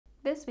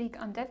This week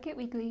on DevKit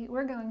Weekly,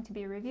 we're going to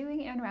be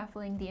reviewing and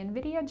raffling the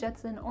NVIDIA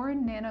Jetson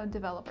Orin Nano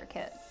Developer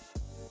Kit.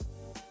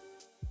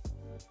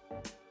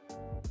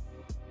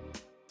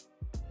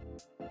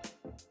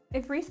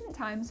 If recent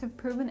times have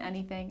proven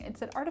anything, it's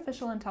that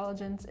artificial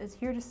intelligence is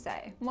here to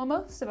stay. While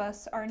most of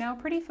us are now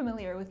pretty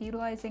familiar with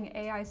utilizing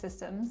AI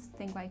systems,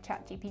 think like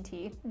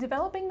ChatGPT,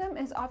 developing them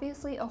is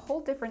obviously a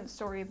whole different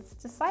story that's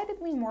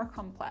decidedly more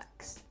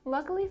complex.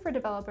 Luckily for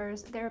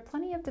developers, there are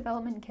plenty of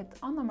development kits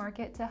on the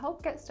market to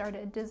help get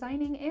started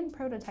designing and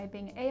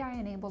prototyping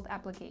AI-enabled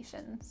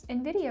applications.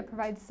 NVIDIA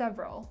provides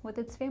several with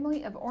its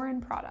family of Orin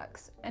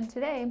products, and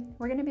today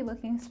we're going to be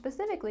looking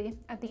specifically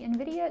at the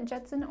NVIDIA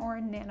Jetson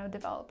Orin Nano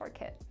Developer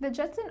Kit. The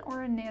Jetson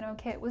Orin Nano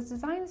kit was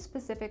designed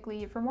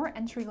specifically for more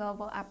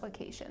entry-level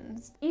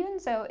applications. Even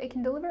so, it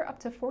can deliver up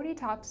to 40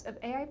 TOPS of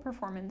AI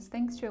performance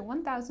thanks to a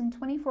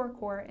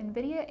 1024-core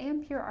NVIDIA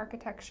Ampere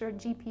architecture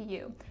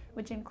GPU,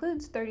 which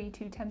includes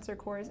 32 Tensor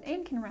Cores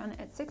and can run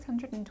at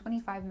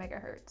 625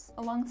 MHz.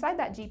 Alongside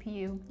that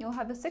GPU, you'll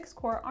have a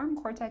 6-core Arm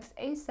Cortex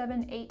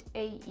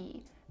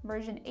A78AE,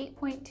 version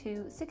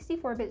 8.2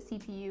 64-bit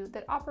CPU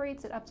that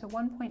operates at up to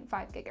 1.5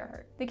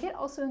 GHz. The kit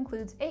also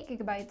includes 8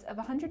 GB of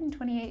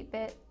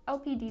 128-bit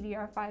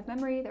LPDDR5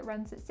 memory that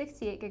runs at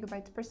 68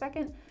 GB per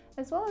second,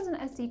 as well as an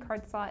SD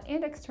card slot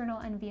and external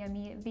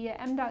NVMe via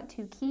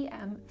M.2 key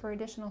M for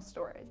additional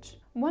storage.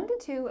 1 to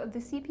 2 of the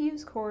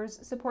CPU's cores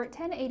support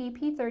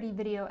 1080p30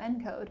 video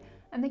encode,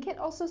 and the kit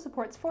also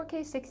supports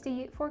 4K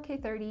 60,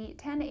 4K 30,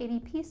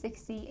 1080p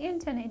 60,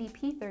 and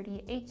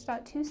 1080p30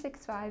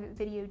 H.265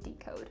 video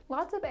decode.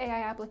 Lots of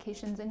AI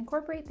applications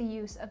incorporate the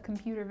use of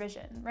computer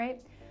vision,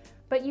 right?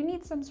 But you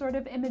need some sort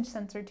of image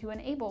sensor to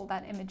enable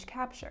that image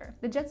capture.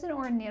 The Jetson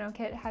Orin Nano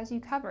Kit has you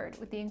covered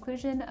with the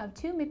inclusion of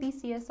 2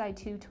 MIPI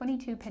CSI2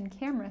 22-pin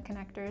camera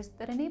connectors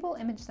that enable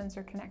image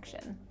sensor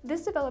connection.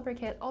 This developer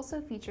kit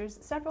also features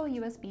several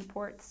USB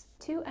ports,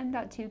 2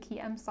 M.2 key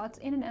M slots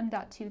and an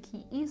M.2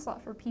 key E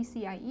slot for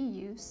PCIe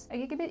use, a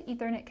gigabit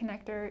Ethernet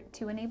connector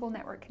to enable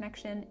network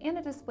connection, and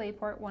a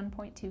DisplayPort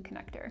 1.2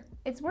 connector.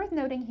 It's worth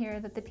noting here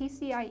that the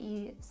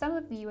PCIe, some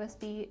of the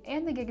USB,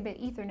 and the gigabit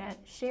Ethernet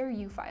share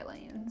UEFI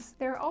lanes.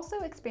 There are also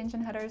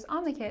expansion headers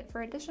on the kit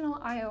for additional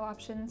I/O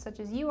options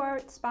such as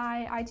UART,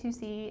 SPI,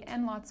 I2C,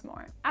 and lots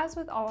more. As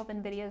with all of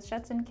NVIDIA's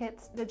Jetson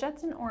kits, the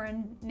Jetson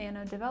Orin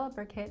Nano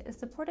Developer Kit is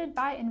supported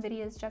by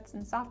NVIDIA's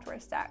Jetson software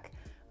stack,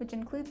 which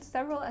includes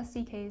several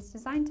SDKs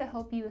designed to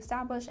help you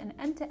establish an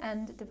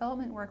end-to-end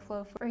development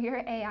workflow for your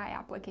AI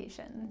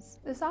applications.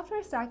 The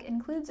software stack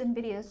includes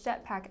NVIDIA's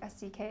Jetpack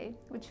SDK,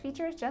 which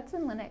features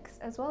Jetson Linux,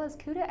 as well as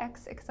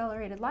CUDA-X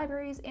accelerated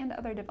libraries and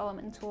other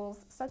development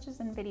tools, such as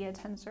NVIDIA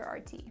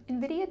TensorRT.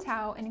 NVIDIA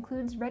Tau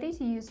includes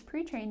ready-to-use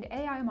pre-trained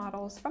AI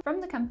models from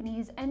the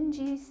company's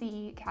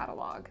NGC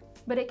catalog,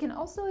 but it can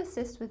also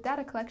assist with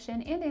data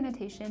collection and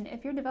annotation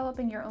if you're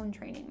developing your own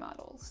training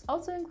models.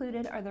 Also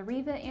included are the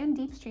Riva and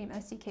DeepStream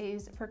SDKs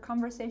for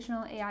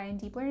conversational AI and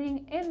deep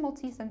learning and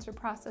multi-sensor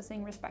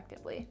processing,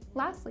 respectively.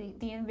 Lastly,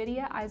 the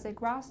NVIDIA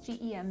Isaac ROS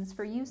GEMs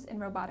for use in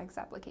robotics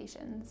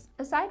applications.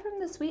 Aside from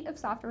the suite of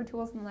software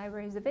tools and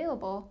libraries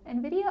available,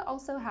 NVIDIA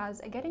also has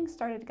a Getting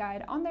Started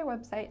guide on their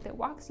website that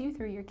walks you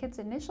through your kit's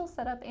initial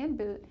setup and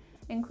boot,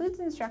 includes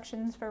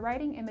instructions for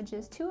writing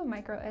images to a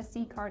micro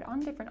SD card on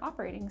different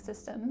operating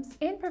systems,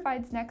 and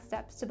provides next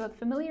steps to both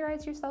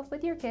familiarize yourself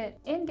with your kit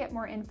and get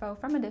more info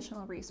from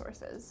additional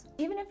resources.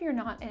 Even if you're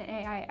not an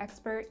AI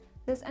expert,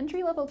 this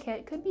entry-level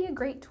kit could be a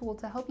great tool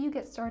to help you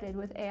get started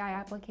with AI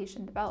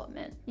application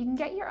development. You can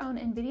get your own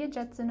NVIDIA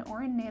Jetson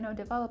Orin Nano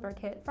Developer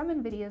Kit from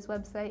NVIDIA's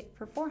website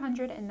for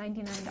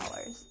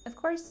 $499. Of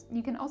course,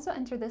 you can also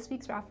enter this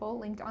week's raffle,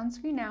 linked on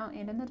screen now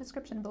and in the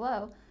description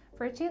below,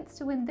 for a chance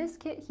to win this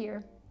kit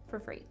here for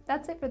free.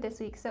 That's it for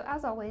this week, so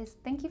as always,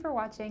 thank you for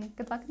watching,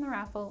 good luck in the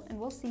raffle, and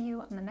we'll see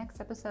you on the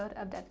next episode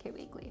of DevKit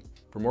Weekly.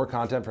 For more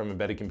content from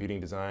embedded computing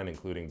design,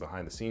 including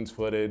behind-the-scenes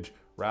footage,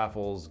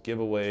 raffles,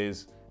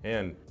 giveaways,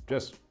 and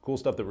just cool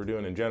stuff that we're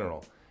doing in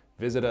general,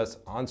 visit us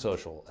on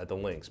social at the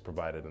links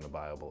provided in the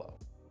bio below.